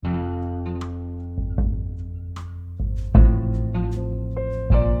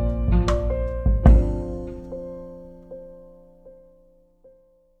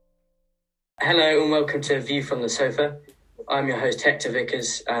Hello and welcome to View from the Sofa. I'm your host Hector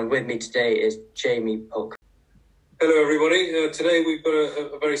Vickers, and with me today is Jamie Polk. Hello everybody. Today we've got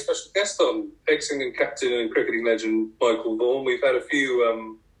a very special guest on, ex-England captain and cricketing legend Michael Vaughan. We've had a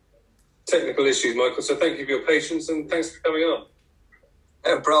few technical issues, Michael, so thank you for your patience and thanks for coming on.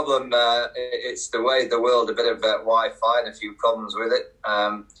 No problem. It's the way of the world, a bit of Wi-Fi and a few problems with it.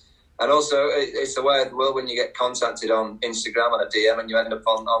 And also, it's the way of the world when you get contacted on Instagram on a DM and you end up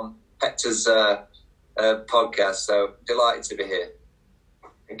on Hector's podcast. So delighted to be here.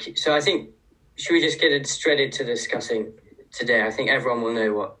 Thank you. So I think, should we just get straight into discussing today? I think everyone will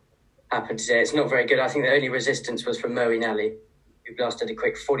know what happened today. It's not very good. I think the only resistance was from Moeen Ali, who blasted a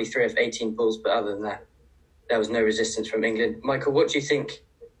quick 43 of 18 balls. But other than that, there was no resistance from England. Michael, what do you think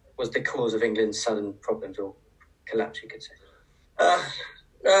was the cause of England's sudden problems or collapse, you could say?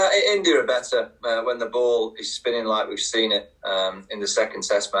 India are better when the ball is spinning like we've seen it in the second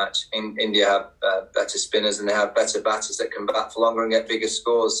test match. India have better spinners and they have better batters that can bat for longer and get bigger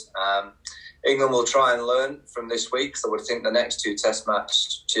scores. England will try and learn from this week, so I would think the next two test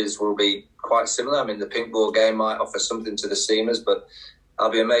matches will be quite similar. I mean, the pink ball game might offer something to the seamers, but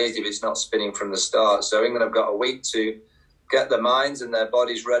I'll be amazed if it's not spinning from the start. So England have got a week to get their minds and their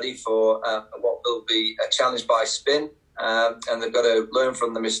bodies ready for what will be a challenge by spin. And they've got to learn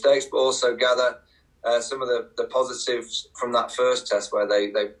from the mistakes, but also gather some of the positives from that first test where they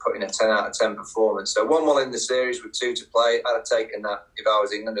put in a 10 out of 10 performance. So 1-1 in the series with 2 to play. I'd have taken that if I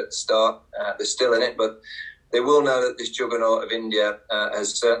was England at the start. They're still in it, but they will know that this juggernaut of India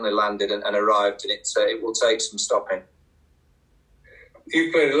has certainly landed and arrived, and it will take some stopping.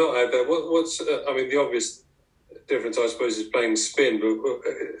 You've played a lot out there. What's the obvious difference, I suppose, is playing spin, but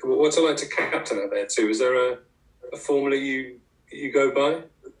what's it like to captain out there too? Is there a formula you go by?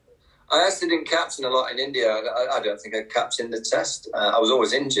 I actually didn't captain a lot in India. I don't think I captained the test. I was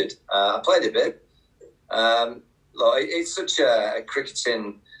always injured. I played a bit. It's such a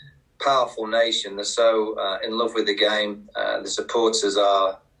cricketing powerful nation. They're so in love with the game. The supporters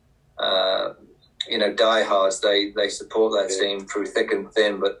are, diehards. They support their team through thick and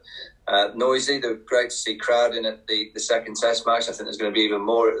thin. But noisy. They're great to see crowding at the second test match. I think there's going to be even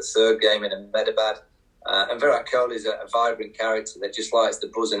more at the third game in Ahmedabad. And Virat Kohli is a vibrant character that just likes the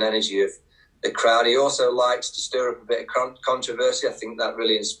buzz and energy of the crowd. He also likes to stir up a bit of controversy. I think that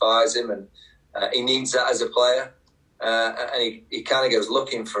really inspires him, and he needs that as a player. And he kind of goes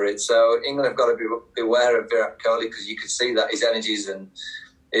looking for it. So England have got to be aware of Virat Kohli, because you could see that his energies and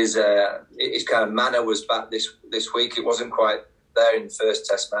his kind of manner was back this week. It wasn't quite there in the first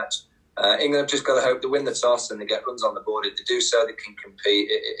test match. England have just got to hope they win the toss and they get runs on the board. If they do so, they can compete.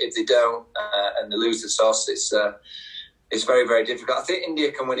 If they don't and they lose the toss, it's very, very difficult. I think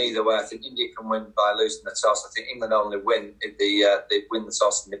India can win either way. I think India can win by losing the toss. I think England only win if they win the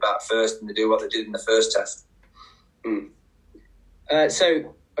toss and they bat first and they do what they did in the first test.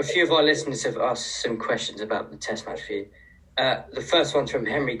 So a few of our listeners have asked some questions about the test match for you. The first one's from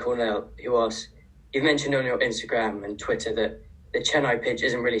Henry Cornell, who asks, you mentioned on your Instagram and Twitter that the Chennai pitch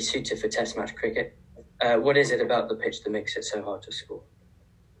isn't really suited for test match cricket. What is it about the pitch that makes it so hard to score?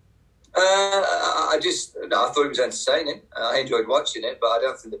 I thought it was entertaining. I enjoyed watching it, but I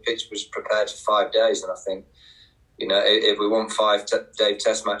don't think the pitch was prepared for 5 days. And I think, if we want 5-day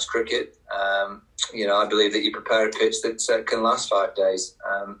test match cricket, I believe that you prepare a pitch that can last 5 days.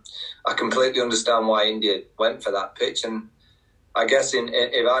 I completely understand why India went for that pitch, and I guess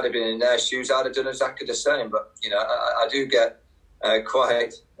if I'd have been in their shoes, I'd have done exactly the same. But I do get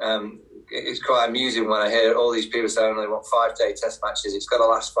it's quite amusing when I hear all these people say only want 5-day test matches. It's got to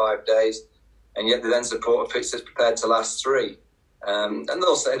last 5 days, and yet they then support a pitch that's prepared to last 3. And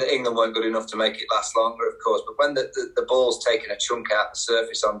they'll say that England weren't good enough to make it last longer, of course. But when the ball's taking a chunk out the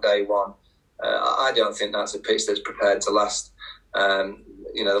surface on day one, I don't think that's a pitch that's prepared to last.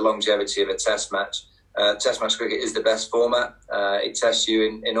 The longevity of a test match. Test match cricket is the best format. It tests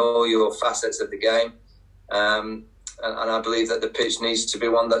you in all your facets of the game. And I believe that the pitch needs to be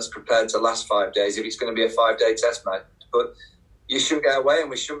one that's prepared to last 5 days if it's going to be a 5-day test match. But you shouldn't get away,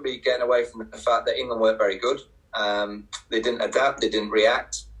 and we shouldn't be getting away from the fact that England weren't very good. They didn't adapt, they didn't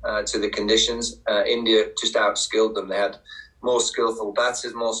react to the conditions. India just outskilled them. They had more skillful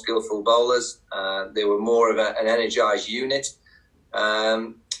batters, more skillful bowlers. They were more of an energised unit.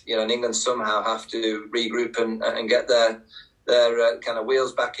 And England somehow have to regroup and get their kind of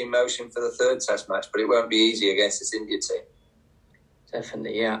wheels back in motion for the third test match, but it won't be easy against this India team.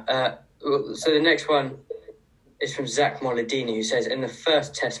 Definitely, yeah. So the next one is from Zach Moladini, who says, in the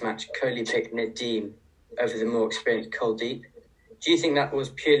first test match, Kohli picked Nadeem over the more experienced Kuldeep. Do you think that was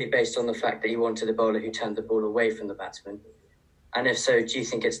purely based on the fact that he wanted a bowler who turned the ball away from the batsman? And if so, do you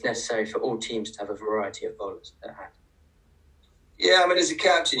think it's necessary for all teams to have a variety of bowlers at hand? Yeah, I mean, as a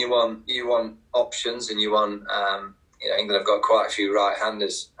captain, you want options, and you want England have got quite a few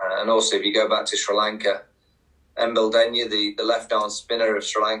right-handers, and also if you go back to Sri Lanka, Mbaldenya, the left-arm spinner of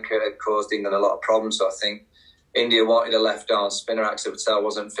Sri Lanka, had caused England a lot of problems. So I think India wanted a left-arm spinner. Axar Patel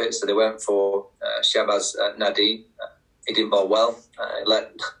wasn't fit, so they went for Shahbaz Nadeem. He didn't bowl well.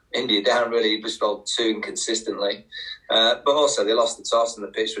 Let India down, really. He just bowled too inconsistently. But also they lost the toss, and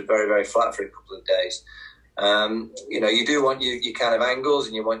the pitch was very, very flat for a couple of days. You do want your kind of angles,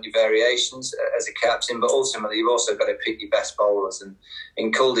 and you want your variations as a captain, but ultimately you've also got to pick your best bowlers. And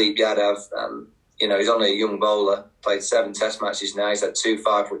in Kuldeep Yadav, he's only a young bowler, played 7 test matches now, he's had 2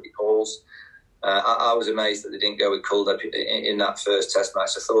 5-wicket hauls. I was amazed that they didn't go with Kuldeep in that first test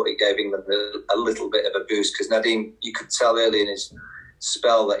match. I thought it gave England a little bit of a boost, because Nadeem, you could tell early in his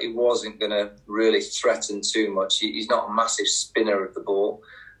spell that he wasn't going to really threaten too much. He's not a massive spinner of the ball.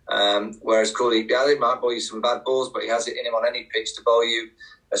 Whereas Kuldeep Yadav might bowl you some bad balls, but he has it in him on any pitch to bowl you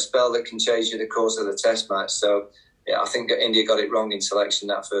a spell that can change you the course of the test match. So, yeah, I think India got it wrong in selection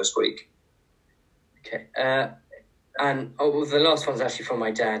that first week. Okay. The last one's actually from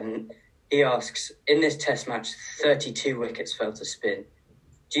my dad, and he asks, in this test match, 32 wickets fell to spin.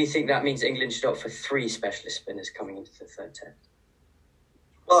 Do you think that means England should opt for 3 specialist spinners coming into the third test?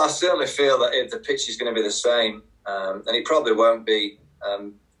 Well, I certainly feel that if the pitch is going to be the same, and it probably won't be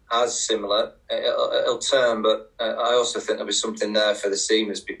as similar, it'll turn, but I also think there'll be something there for the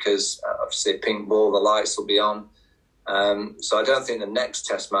seamers, because obviously pink ball, the lights will be on. So I don't think the next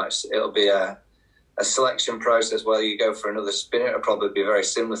test match, it'll be a selection process where you go for another spinner. It'll probably be very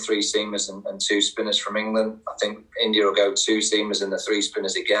similar, 3 seamers and 2 spinners from England. I think India will go 2 seamers and the 3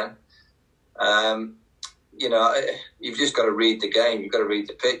 spinners again. You've just got to read the game. You've got to read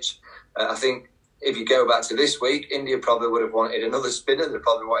the pitch. I think if you go back to this week, India probably would have wanted another spinner. They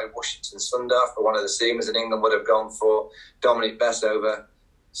probably wanted Washington Sundar for one of the seamers, and England would have gone for Dominic Bess over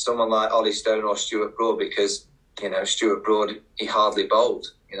someone like Ollie Stone or Stuart Broad, because, Stuart Broad, he hardly bowled.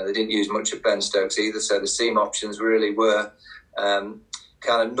 They didn't use much of Ben Stokes either, so the seam options really were kind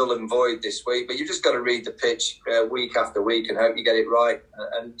of null and void this week. But you've just got to read the pitch week after week and hope you get it right.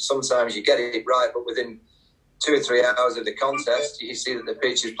 And sometimes you get it right, but within 2 or 3 hours of the contest, you see that the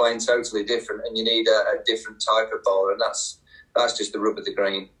pitch is playing totally different, and you need a different type of bowler, and that's just the rub of the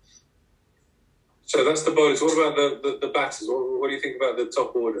green. So that's the bowlers. What about the batters? What do you think about the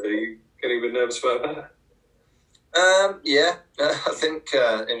top order? Are you getting a bit nervous about that? Yeah, I think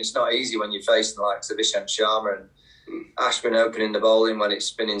it's not easy when you're facing the likes of Ishant Sharma and Ashwin opening the bowling when it's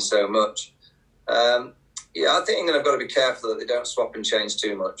spinning so much. I think England have got to be careful that they don't swap and change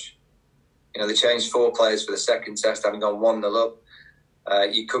too much. They changed 4 players for the second test, having gone 1-0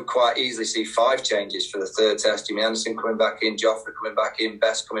 up. You could quite easily see 5 changes for the third test. Jimmy Anderson coming back in, Joffrey coming back in,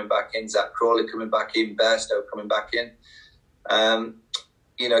 Best coming back in, Zach Crawley coming back in, Bairstow coming back in.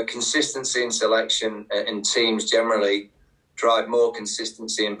 Consistency in selection in teams generally drive more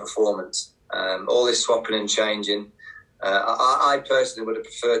consistency in performance. All this swapping and changing, I personally would have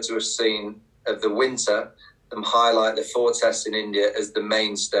preferred to have seen of the winter them highlight the 4 tests in India as the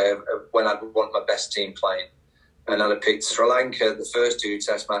mainstay of when I'd want my best team playing. And I'd have picked Sri Lanka, the first 2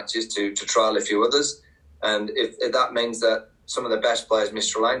 test matches, to trial a few others. And if that means that some of the best players miss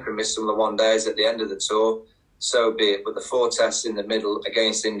Sri Lanka and miss some of the one days at the end of the tour, so be it. But the 4 tests in the middle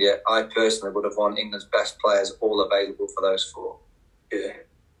against India, I personally would have wanted England's best players all available for those 4. Yeah.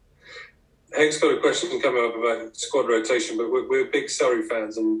 Hank's got a question coming up about squad rotation, but we're big Surrey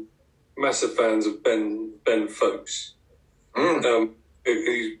fans and massive fans of Ben Foakes, who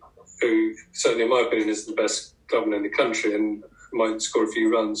certainly in my opinion is the best governor in the country and might score a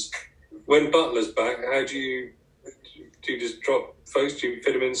few runs. When Butler's back, how do you just drop Foakes? Do you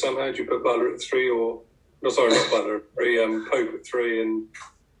fit him in somehow? Do you put Butler at 3 or not Butler at 3, Pope at 3 and...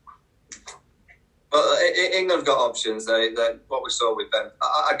 Well, England have got options. They what we saw with Ben.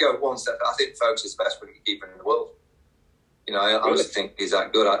 I'd go one step. I think Foakes is the best wicketkeeper in the world. I honestly think he's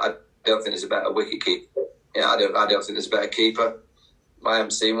that good. I don't think there's a better wicketkeeper. I don't think there's a better keeper. I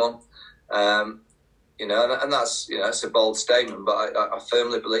haven't seen one. And that's it's a bold statement, but I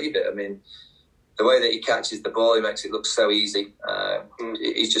firmly believe it. I mean, the way that he catches the ball, he makes it look so easy.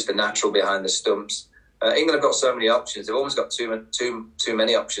 He's just a natural behind the stumps. England have got so many options. They've almost got too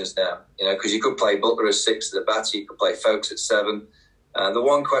many options now. Because you could play Butler as 6 to the batter, you could play Foakes at 7. The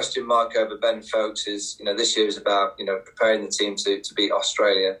one question mark over Ben Foakes is, this year is about preparing the team to beat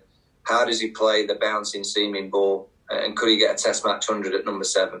Australia. How does he play the bouncing seaming ball, and could he get a Test match 100 at number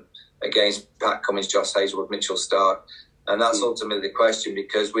 7 against Pat Cummins, Josh Hazlewood, Mitchell Starc? And that's ultimately the question,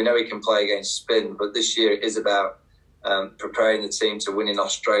 because we know he can play against spin, but this year it is about preparing the team to win in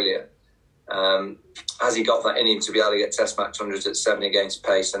Australia. Has he got that in him to be able to get Test match 100s at 7 against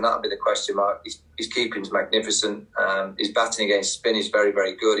pace? And that'll be the question mark. His keeping's magnificent. His batting against spin is very,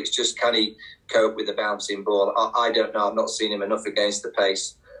 very good. It's just, can he cope with the bouncing ball? I don't know. I've not seen him enough against the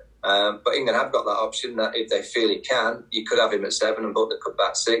pace. But England have got that option that if they feel he can, you could have him at 7 and Buttler could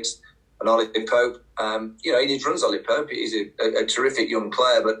bat 6. And Ollie Pope, he needs runs, Ollie Pope. He's a terrific young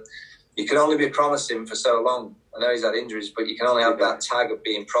player, but you can only be promising for so long. I know he's had injuries, but you can only have that tag of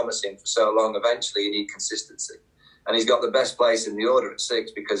being promising for so long. Eventually, you need consistency. And he's got the best place in the order at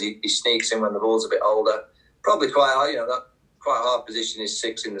 6 because he sneaks in when the ball's a bit older. Probably quite high, that quite hard position is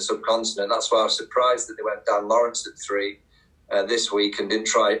 6 in the subcontinent. That's why I was surprised that they went Dan Lawrence at 3 this week and didn't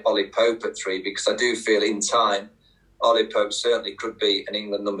try Ollie Pope at 3, because I do feel in time Ollie Pope certainly could be an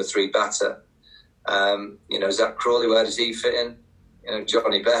England number 3 batter. Zach Crawley, where does he fit in?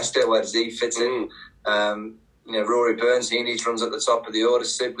 Johnny Bairstow, where does he fit in? Rory Burns, he needs runs at the top of the order.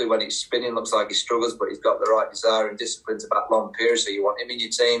 Sibley, when he's spinning, looks like he struggles, but he's got the right desire and discipline to bat long periods, so you want him in your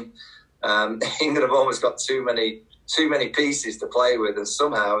team. England have almost got too many pieces to play with, and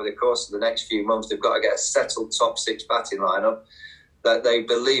somehow in the course of the next few months they've got to get a settled top 6 batting lineup that they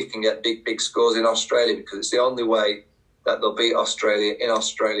believe can get big scores in Australia, because it's the only way that they'll beat Australia in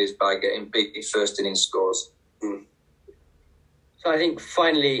Australia is by getting big first innings scores. So I think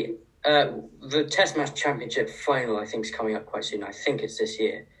finally, the Test Match Championship final, I think, is coming up quite soon. I think it's this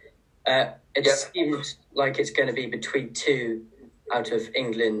year. Seems like it's going to be between 2 out of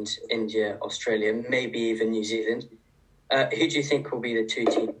England, India, Australia, maybe even New Zealand. Who do you think will be the 2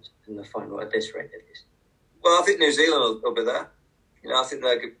 teams in the final at this rate, at least? Well, I think New Zealand will be there. I think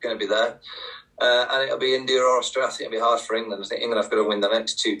they're going to be there. And it'll be India or Australia. I think it'll be hard for England. I think England have got to win the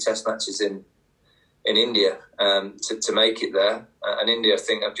next 2 Test matches in India to make it there. And India, I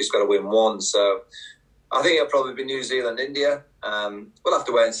think, have just got to win 1. So I think it'll probably be New Zealand, India. We'll have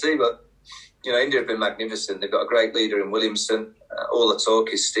to wait and see. But, India have been magnificent. They've got a great leader in Williamson. All the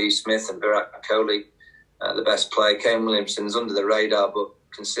talk is Steve Smith and Virat Kohli, the best player. Kane Williamson's under the radar, but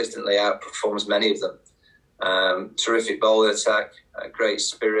consistently outperforms many of them. Terrific bowler attack, great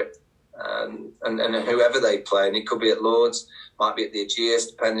spirit. And whoever they play, and it could be at Lord's, might be at the Ageas,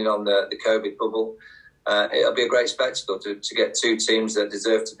 depending on the COVID bubble. It'll be a great spectacle to get 2 teams that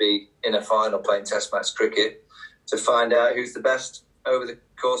deserve to be in a final playing Test match cricket to find out who's the best over the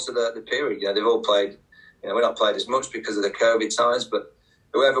course of the period. They've all played. We're not played as much because of the COVID times, but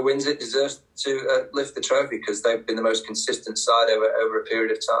whoever wins it deserves to lift the trophy because they've been the most consistent side over a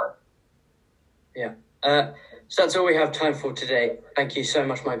period of time. Yeah. So that's all we have time for today. Thank you so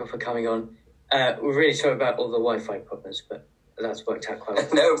much, Michael, for coming on. We're really sorry about all the Wi-Fi problems, but that's worked out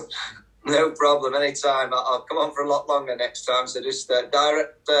quite well. No problem. Anytime. I'll come on for a lot longer next time, so just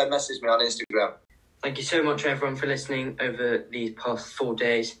direct message me on Instagram. Thank you so much, everyone, for listening over these past 4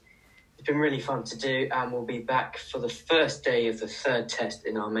 days. It's been really fun to do, and we'll be back for the first day of the 3rd test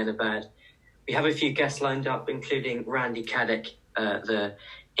in Ahmedabad. We have a few guests lined up, including Randy Caddick, the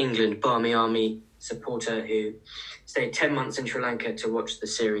England Barmy Army supporter who stayed 10 months in Sri Lanka to watch the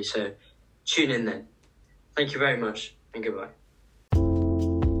series. So tune in then. Thank you very much, and goodbye.